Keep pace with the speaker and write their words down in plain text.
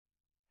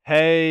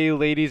Hey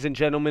ladies and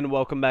gentlemen,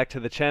 welcome back to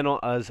the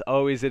channel. As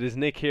always, it is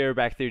Nick here,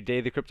 back with your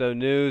daily crypto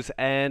news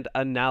and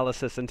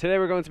analysis. And today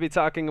we're going to be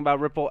talking about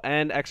Ripple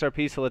and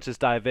XRP, so let's just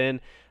dive in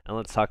and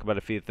let's talk about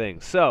a few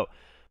things. So,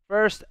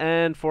 first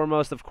and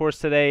foremost, of course,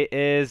 today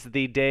is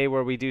the day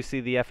where we do see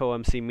the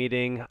FOMC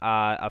meeting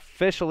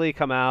officially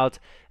come out,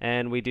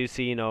 and we do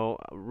see,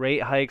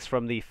 rate hikes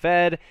from the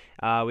Fed.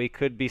 We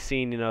could be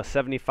seeing,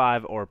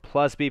 75 or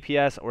plus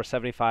BPS or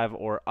 75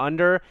 or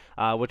under,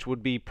 which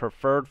would be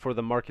preferred for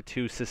the market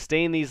to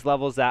sustain these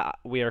levels that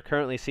we are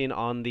currently seeing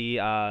on the,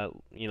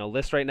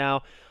 list right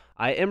now.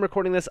 I am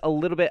recording this a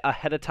little bit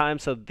ahead of time,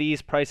 so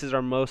these prices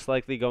are most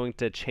likely going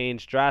to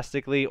change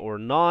drastically or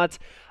not.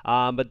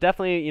 But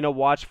definitely,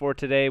 watch for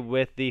today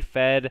with the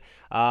Fed,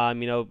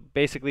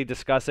 basically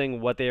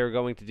discussing what they are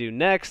going to do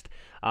next.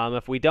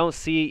 If we don't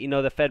see,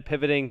 the Fed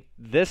pivoting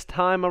this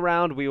time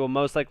around, we will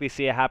most likely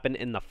see it happen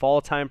in the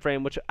fall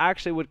timeframe, which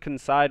actually would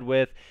coincide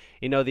with,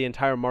 the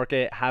entire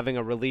market having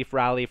a relief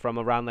rally from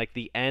around like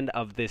the end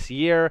of this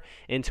year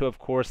into, of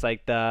course,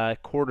 like the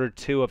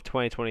Q2 of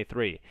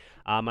 2023.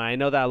 I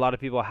know that a lot of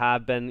people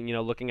have been,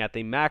 looking at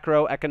the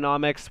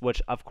macroeconomics,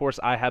 which of course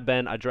I have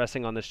been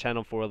addressing on this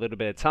channel for a little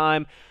bit of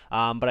time.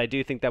 But I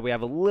do think that we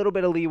have a little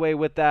bit of leeway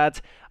with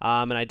that.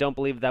 And I don't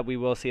believe that we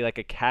will see like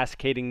a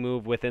cascading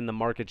move within the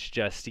markets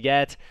just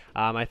yet.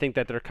 I think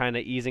that they're kind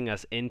of easing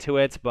us into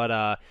it.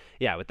 But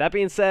yeah, with that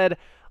being said,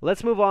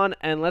 let's move on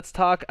and let's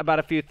talk about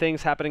a few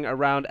things happening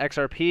around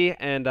XRP.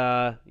 And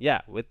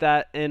yeah, with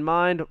that in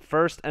mind,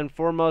 first and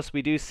foremost,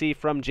 we do see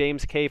from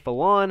James K.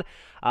 Fallon,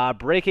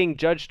 breaking: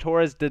 Judge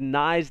Torres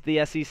denies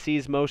the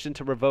SEC's motion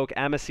to revoke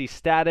Amnesty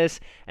status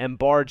and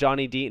bar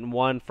Johnny Deaton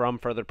 1 from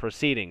further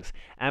proceedings.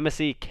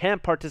 Amnesty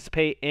can't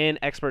participate in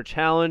expert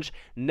challenge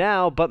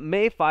now, but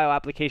may file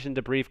application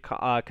to brief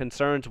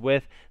concerns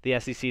with the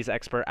SEC's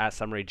expert at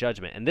summary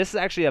judgment. And this is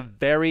actually a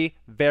very,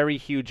 very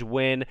huge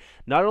win,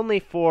 not only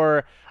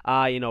for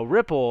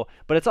Ripple,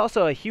 but it's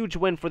also a huge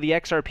win for the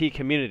XRP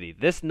community.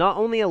 This not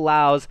only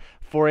allows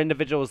for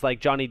individuals like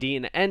Johnny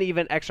Deaton and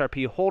even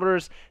XRP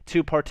holders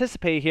to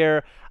participate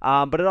here,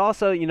 but it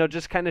also,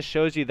 just kind of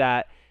shows you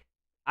that,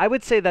 I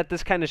would say that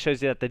this kind of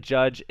shows you that the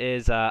judge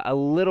is a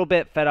little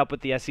bit fed up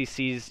with the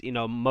SEC's,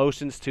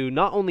 motions to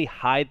not only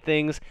hide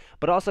things,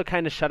 but also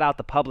kind of shut out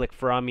the public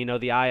from,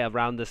 the eye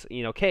around this,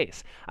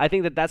 case. I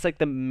think that that's like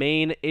the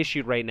main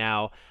issue right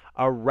now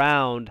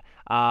around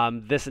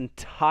this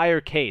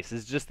entire case,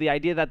 is just the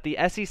idea that the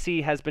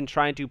SEC has been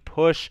trying to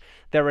push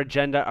their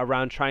agenda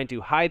around trying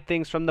to hide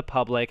things from the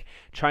public,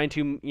 trying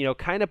to,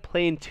 kind of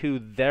play into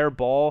their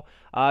ball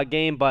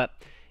game. But,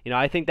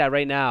 I think that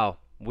right now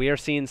we are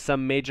seeing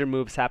some major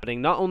moves happening,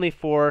 not only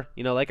for,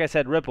 like I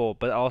said, Ripple,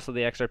 but also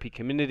the XRP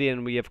community.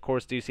 And we, of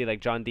course, do see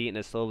like John Deaton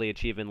is slowly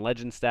achieving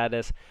legend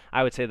status.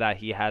 I would say that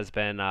he has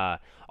been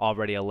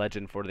already a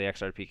legend for the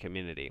XRP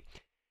community.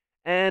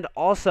 And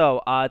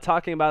also,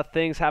 talking about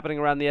things happening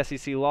around the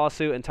SEC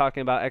lawsuit and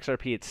talking about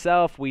XRP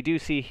itself, we do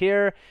see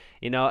here,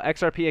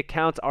 XRP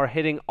accounts are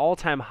hitting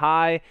all-time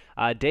high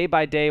day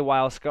by day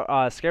while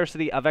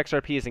scarcity of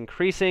XRP is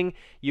increasing.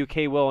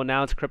 UK will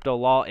announce crypto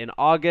law in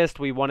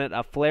August. We wanted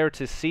a flare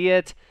to see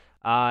it.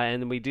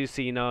 And we do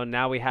see,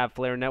 now we have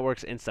Flare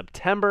Networks in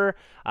September,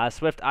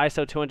 Swift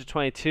ISO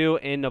 222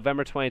 in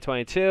November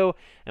 2022,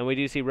 and we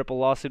do see Ripple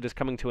lawsuit is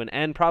coming to an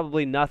end.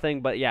 Probably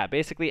nothing, but yeah,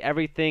 basically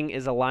everything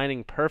is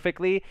aligning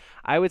perfectly.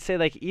 I would say,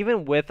 like,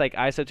 even with like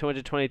ISO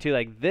 222,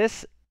 like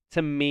this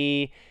to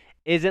me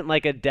isn't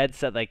like a dead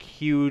set, like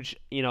huge,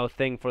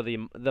 thing for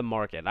the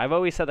market. I've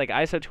always said like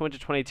ISO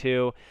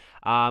 222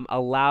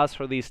 allows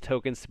for these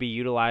tokens to be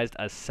utilized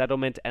as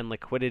settlement and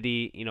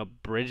liquidity,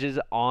 bridges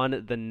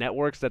on the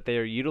networks that they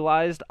are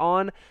utilized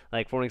on.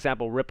 Like, for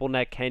example,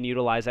 RippleNet can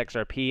utilize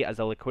XRP as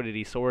a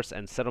liquidity source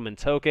and settlement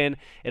token.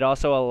 It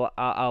also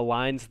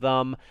aligns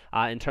them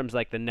in terms of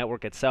like the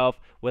network itself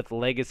with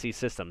legacy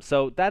systems.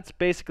 So that's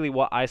basically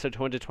what ISO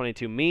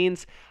 222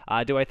 means.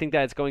 Do I think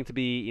that it's going to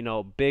be,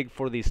 big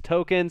for these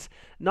tokens?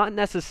 Not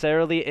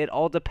necessarily. It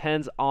all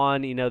depends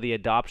on, the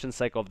adoption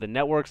cycle of the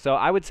network. So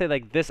I would say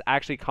like this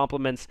actually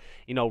complements,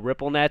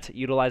 RippleNet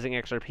utilizing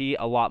XRP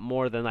a lot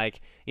more than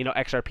like,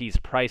 XRP's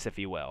price, if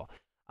you will.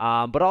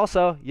 But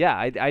also, yeah,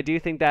 I do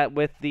think that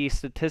with the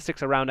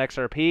statistics around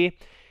XRP,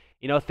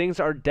 things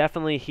are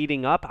definitely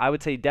heating up. I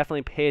would say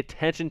definitely pay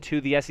attention to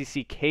the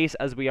SEC case,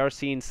 as we are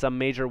seeing some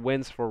major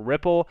wins for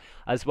Ripple,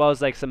 as well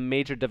as like some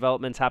major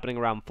developments happening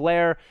around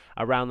Flare,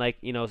 around like,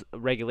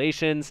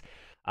 regulations.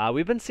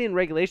 We've been seeing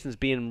regulations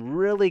being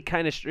really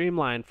kind of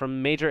streamlined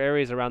from major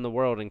areas around the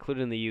world,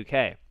 including the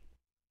UK.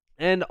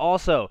 And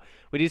also,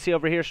 we do see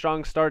over here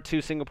strong start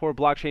to Singapore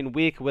Blockchain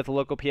Week with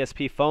local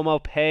PSP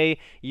FOMO Pay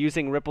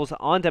using Ripple's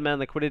on-demand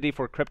liquidity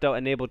for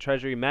crypto-enabled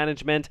treasury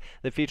management.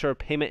 The future of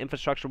payment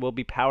infrastructure will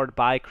be powered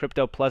by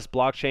crypto plus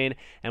blockchain,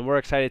 and we're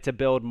excited to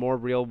build more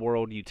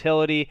real-world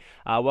utility.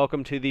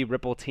 Welcome to the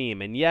Ripple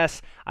team. And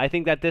yes, I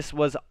think that this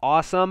was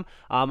awesome.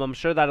 I'm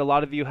sure that a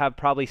lot of you have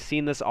probably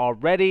seen this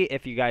already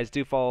if you guys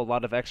do follow a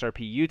lot of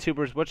XRP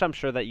YouTubers, which I'm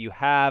sure that you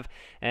have.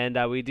 And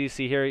we do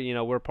see here,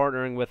 we're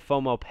partnering with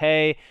FOMO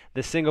Pay.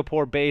 the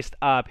Singapore-based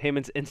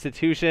payments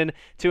institution,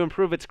 to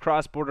improve its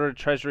cross-border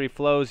treasury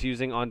flows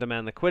using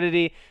on-demand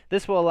liquidity.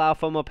 This will allow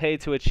FOMOPay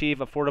to achieve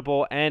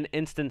affordable and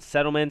instant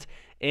settlement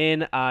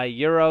in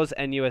euros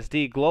and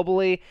USD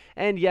globally.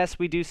 And yes,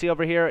 we do see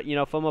over here,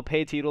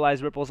 FOMOPay to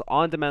utilize Ripple's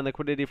on-demand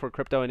liquidity for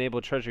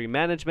crypto-enabled treasury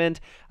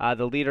management.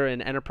 The leader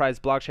in enterprise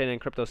blockchain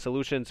and crypto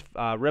solutions,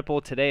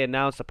 Ripple, today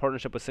announced a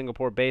partnership with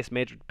Singapore-based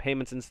major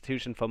payments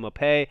institution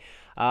FOMOPay,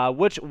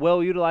 which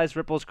will utilize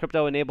Ripple's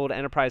crypto-enabled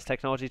enterprise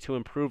technology to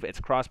improve its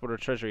cross-border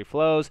treasury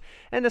flows.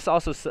 And this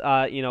also,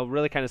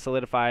 really kind of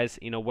solidifies,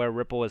 where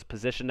Ripple is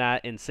positioned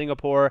at in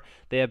Singapore.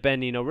 They have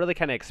been, really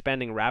kind of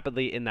expanding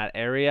rapidly in that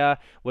area,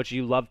 which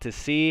you love to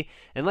see.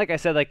 And like I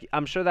said,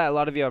 I'm sure that a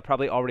lot of you have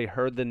probably already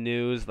heard the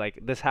news.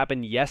 This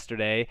happened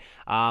yesterday,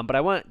 but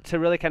I want to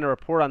really kind of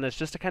report on this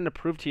just to kind of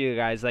prove to you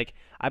guys,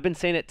 I've been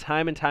saying it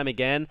time and time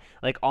again,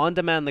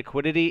 on-demand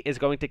liquidity is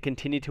going to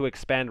continue to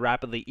expand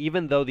rapidly,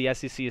 even though the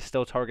SEC is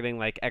still targeting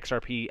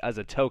XRP as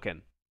a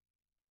token.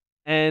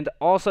 And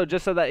also,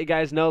 just so that you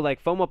guys know,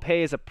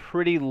 FOMOPay is a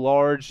pretty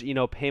large,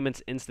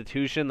 payments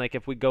institution.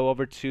 If we go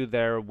over to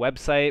their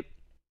website,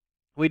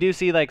 we do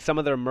see some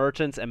of their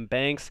merchants and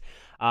banks,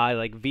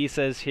 like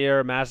Visa's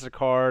here,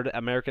 MasterCard,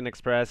 American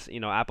Express,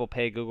 Apple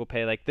Pay, Google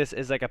Pay. This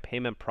is a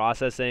payment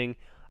processing,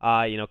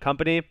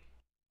 company,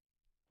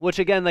 which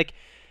again,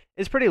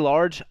 is pretty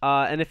large.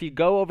 And if you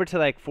go over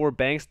to for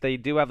banks, they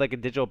do have a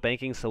digital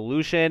banking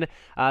solution.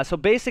 So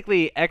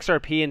basically,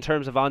 XRP in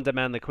terms of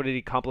on-demand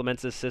liquidity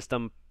complements this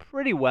system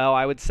pretty well,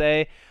 I would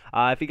say.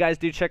 If you guys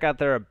do check out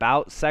their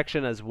About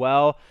section as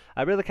well,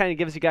 it really kind of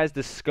gives you guys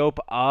the scope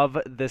of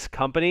this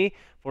company.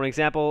 For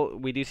example,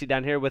 we do see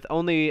down here with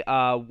only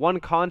one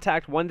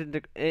contact,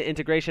 one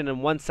integration,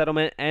 and one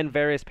settlement, and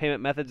various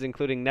payment methods,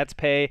 including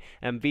NetsPay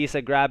and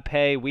Visa,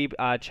 GrabPay,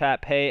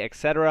 WeChat Pay,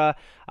 etc.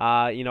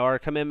 Our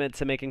commitment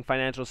to making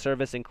financial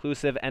service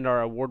inclusive and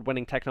our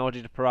award-winning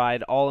technology to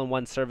provide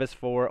all-in-one service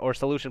or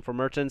solution for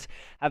merchants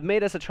have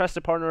made us a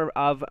trusted partner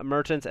of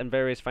merchants and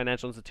various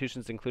financial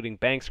institutions, including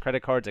banks,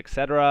 credit cards,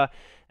 etc.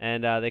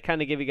 And they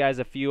kind of give you guys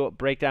a few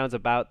breakdowns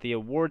about the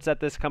awards that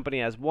this company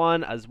has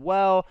won as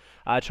well,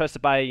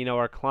 trusted by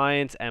our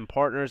clients and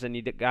partners. And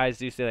you guys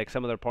do see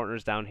some of their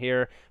partners down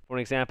here. For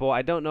example,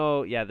 I don't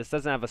know, this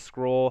doesn't have a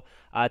scroll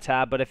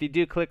tab, but if you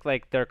do click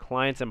their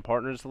clients and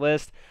partners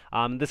list,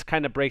 this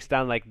kind of breaks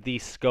down the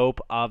scope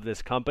of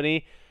this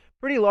company.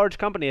 Pretty large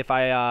company, if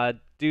I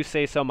do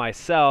say so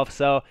myself.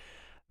 So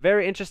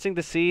very interesting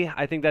to see.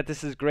 I think that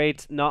this is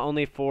great not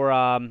only for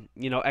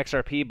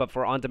XRP, but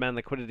for on-demand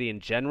liquidity in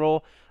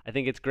general. I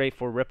think it's great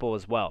for Ripple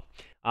as well.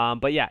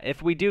 But yeah,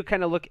 if we do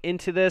kind of look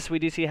into this, we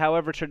do see,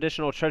 however,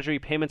 traditional treasury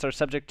payments are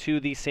subject to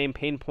the same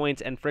pain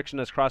points and friction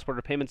as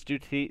cross-border payments due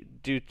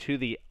to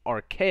the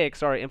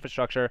archaic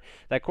infrastructure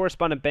that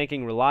correspondent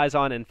banking relies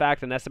on. In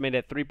fact, an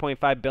estimated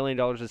 $3.5 billion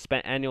is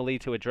spent annually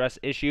to address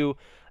issues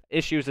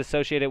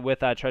associated with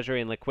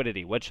treasury and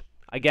liquidity, which,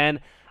 again,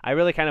 I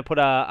really kind of put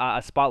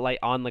a spotlight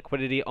on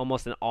liquidity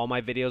almost in all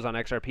my videos on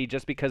XRP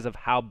just because of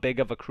how big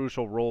of a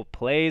crucial role it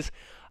plays.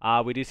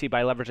 We do see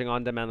by leveraging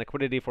on-demand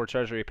liquidity for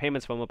treasury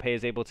payments, FOMOPay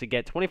is able to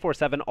get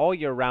 24/7 all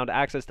year-round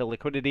access to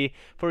liquidity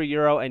for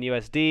Euro and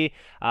USD,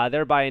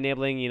 thereby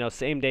enabling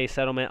same-day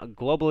settlement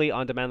globally.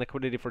 On-demand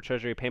liquidity for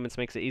treasury payments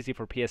makes it easy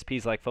for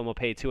PSPs like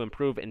FOMOPay to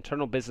improve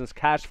internal business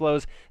cash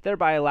flows,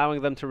 thereby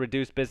allowing them to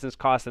reduce business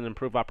costs and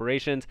improve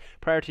operations.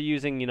 Prior to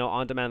using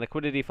on-demand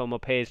liquidity,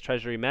 FOMOPay's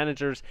treasury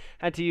managers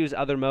had to use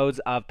other modes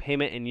of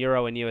payment in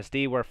Euro and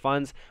USD, where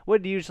funds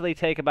would usually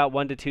take about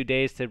 1 to 2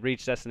 days to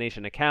reach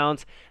destination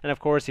accounts. And of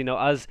course,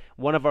 as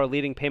one of our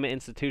leading payment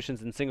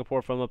institutions in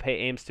Singapore, FOMOPay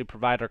aims to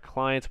provide our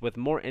clients with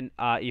more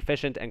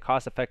efficient and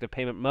cost-effective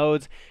payment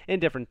modes in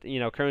different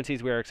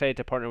currencies. We are excited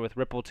to partner with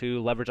Ripple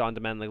to leverage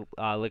on-demand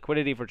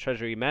liquidity for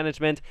treasury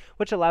management,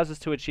 which allows us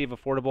to achieve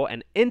affordable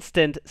and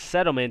instant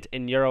settlement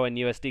in Euro and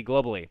USD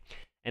globally.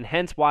 And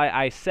hence why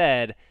I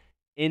said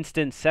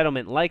instant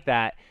settlement like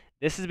that.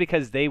 This is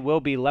because they will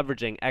be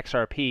leveraging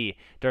XRP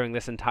during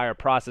this entire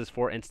process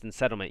for instant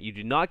settlement. You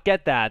do not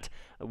get that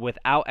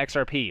without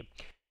XRP.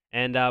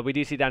 And we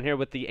do see down here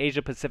with the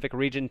Asia-Pacific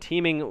region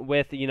teaming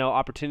with,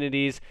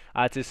 opportunities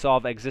to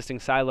solve existing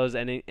silos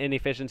and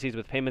inefficiencies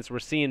with payments. We're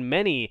seeing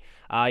many,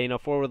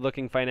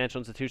 forward-looking financial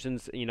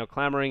institutions,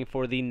 clamoring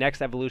for the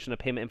next evolution of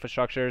payment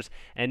infrastructures,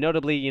 and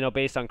notably,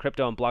 based on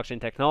crypto and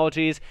blockchain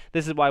technologies.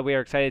 This is why we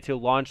are excited to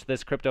launch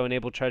this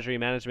crypto-enabled treasury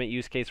management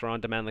use case for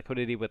on-demand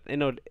liquidity with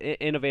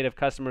innovative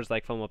customers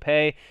like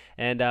FOMOPay,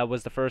 and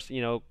was the first,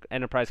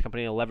 enterprise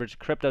company to leverage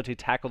crypto to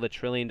tackle the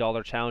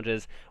trillion-dollar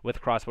challenges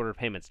with cross-border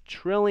payments.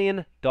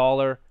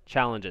 $1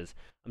 challenges.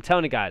 I'm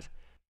telling you guys,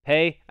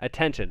 pay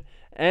attention.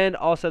 And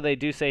also, they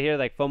do say here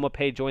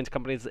FOMOPay joins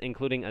companies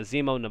including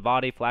Azimo,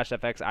 Navati,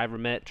 FlashFX,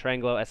 iRemit,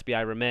 Tranglo,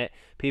 SBI Remit,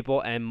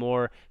 people, and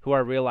more who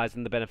are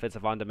realizing the benefits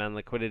of on-demand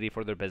liquidity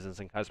for their business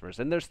and customers.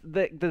 And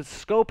the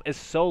scope is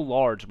so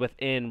large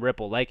within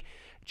Ripple.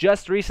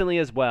 just recently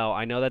as well.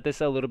 I know that this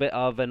is a little bit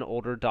of an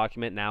older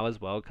document now as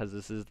well because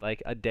this is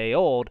like a day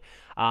old,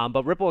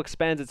 but Ripple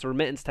expands its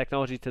remittance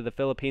technology to the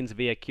Philippines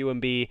via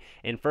QMB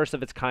in first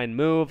of its kind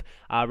move.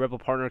 Ripple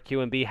partner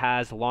QMB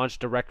has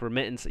launched direct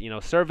remittance,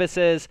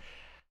 services.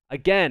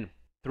 Again,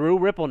 through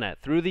RippleNet,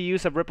 through the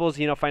use of Ripple's,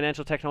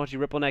 financial technology,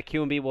 RippleNet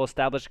QMB will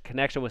establish a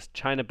connection with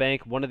China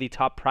Bank, one of the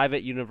top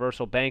private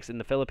universal banks in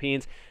the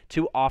Philippines,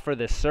 to offer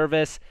this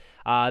service.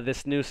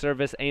 This new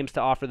service aims to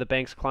offer the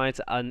bank's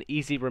clients an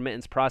easy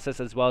remittance process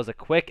as well as a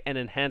quick and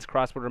enhanced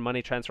cross-border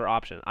money transfer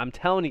option. I'm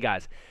telling you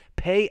guys,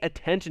 pay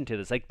attention to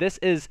this. Like, this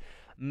is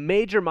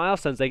major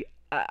milestones. Like,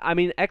 I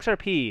mean,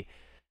 XRP,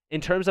 in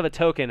terms of a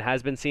token,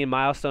 has been seeing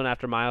milestone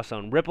after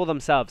milestone. Ripple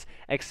themselves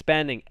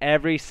expanding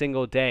every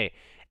single day.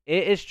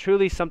 It is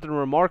truly something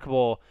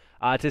remarkable,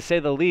 to say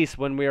the least,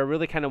 when we are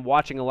really kind of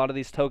watching a lot of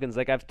these tokens.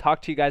 Like, I've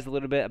talked to you guys a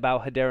little bit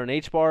about Hedera and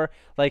HBAR.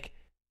 Like,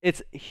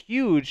 it's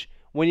huge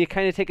when you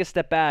kind of take a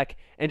step back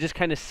and just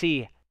kind of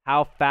see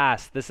how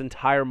fast this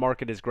entire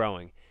market is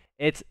growing.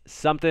 It's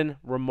something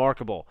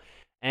remarkable.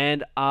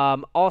 And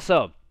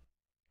also,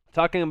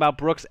 talking about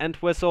Brooks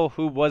Entwistle,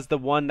 who was the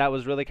one that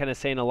was really kind of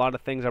saying a lot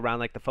of things around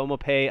like the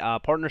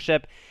FOMOPay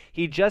partnership.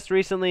 He just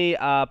recently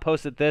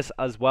posted this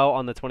as well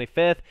on the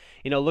 25th.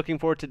 Looking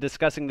forward to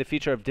discussing the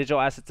future of digital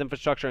assets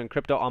infrastructure and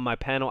crypto on my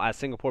panel at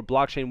Singapore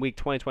Blockchain Week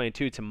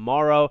 2022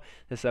 tomorrow.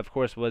 This, of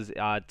course, was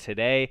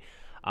today.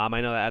 I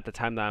know that at the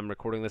time that I'm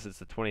recording this, it's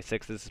the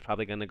 26th. This is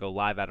probably going to go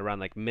live at around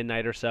like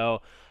midnight or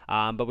so.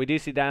 But we do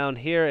see down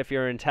here, if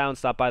you're in town,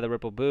 stop by the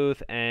Ripple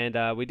booth.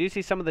 And we do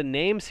see some of the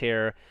names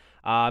here.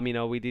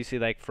 We do see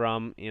like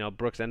from,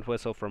 Brooks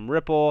Entwistle from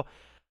Ripple.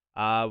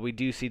 We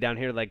do see down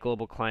here like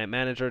Global Client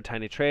Manager,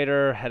 Tiny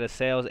Trader, Head of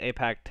Sales,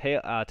 APAC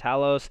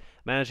Talos,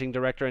 Managing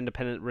Director,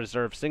 Independent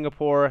Reserve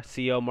Singapore,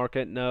 CEO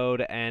Market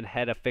Node, and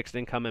Head of Fixed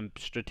Income and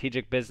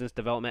Strategic Business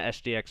Development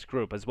SGX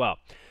Group as well.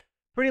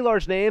 Pretty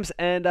large names,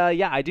 and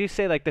yeah, I do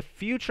say like the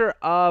future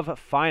of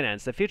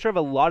finance, the future of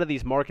a lot of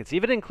these markets,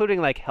 even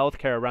including like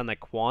healthcare around like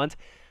quant,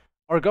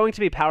 are going to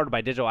be powered by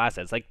digital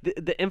assets. Like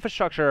the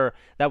infrastructure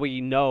that we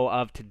know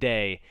of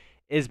today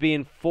is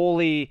being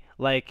fully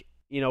like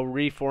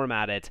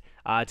reformatted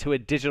to a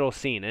digital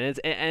scene, and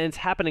it's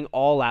happening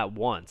all at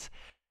once.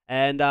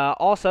 And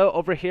also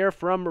over here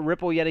from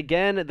Ripple yet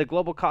again, the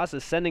global cost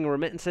of sending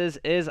remittances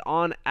is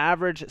on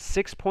average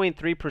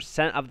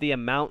 6.3% of the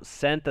amount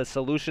sent. The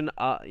solution,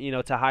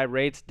 to high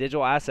rates,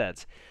 digital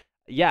assets.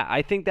 Yeah,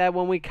 I think that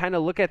when we kind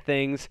of look at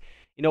things,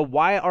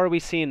 why are we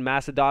seeing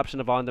mass adoption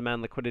of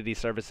on-demand liquidity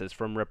services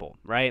from Ripple,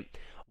 right?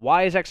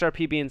 Why is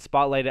XRP being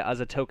spotlighted as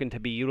a token to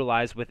be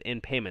utilized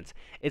within payments?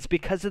 It's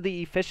because of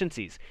the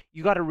efficiencies.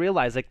 You got to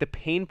realize like the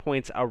pain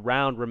points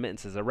around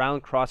remittances,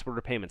 around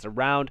cross-border payments,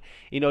 around,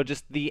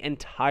 just the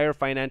entire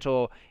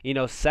financial,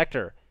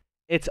 sector.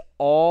 It's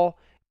all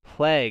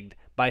plagued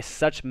by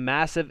such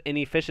massive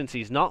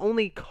inefficiencies. Not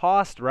only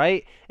cost,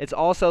 right? It's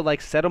also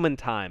like settlement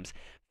times,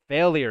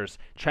 failures,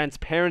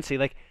 transparency.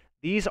 Like,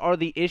 these are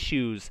the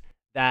issues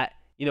that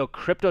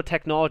crypto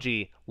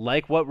technology,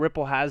 like what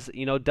Ripple has,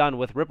 done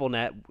with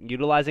RippleNet,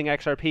 utilizing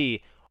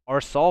XRP,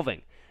 are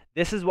solving.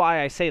 This is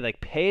why I say,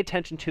 like, pay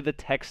attention to the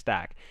tech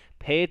stack.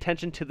 Pay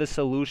attention to the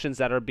solutions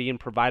that are being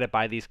provided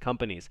by these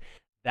companies.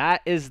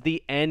 That is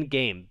the end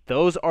game.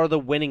 Those are the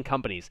winning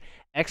companies.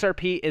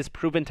 XRP is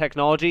proven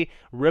technology.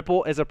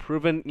 Ripple is a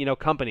proven,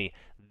 company.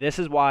 This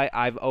is why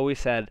I've always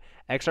said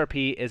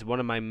XRP is one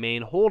of my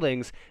main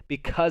holdings,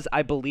 because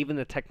I believe in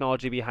the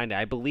technology behind it.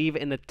 I believe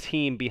in the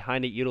team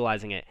behind it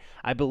utilizing it.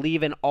 I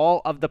believe in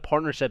all of the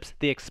partnerships,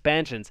 the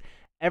expansions,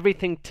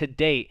 everything to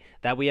date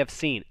that we have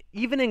seen,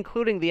 even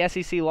including the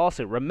SEC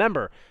lawsuit.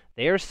 Remember,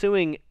 they are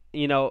suing,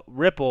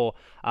 Ripple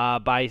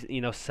by,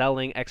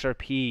 selling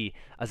XRP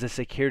as a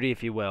security,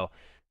 if you will.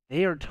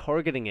 They are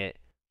targeting it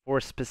for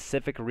a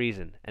specific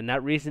reason, and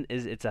that reason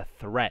is it's a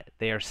threat.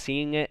 They are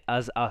seeing it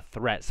as a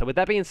threat. So with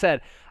that being said,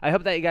 I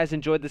hope that you guys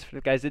enjoyed this. If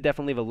you guys did,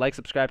 definitely leave a like,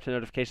 subscribe, to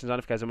notifications on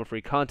if you guys want more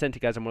free content. You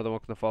guys are more than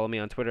welcome to follow me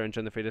on Twitter and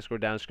join the free Discord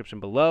down in the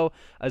description below.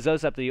 As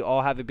those up to you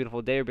all, have a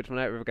beautiful day or beautiful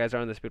night wherever you guys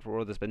are in this beautiful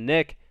world. This has been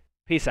Nick.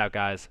 Peace out,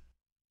 guys.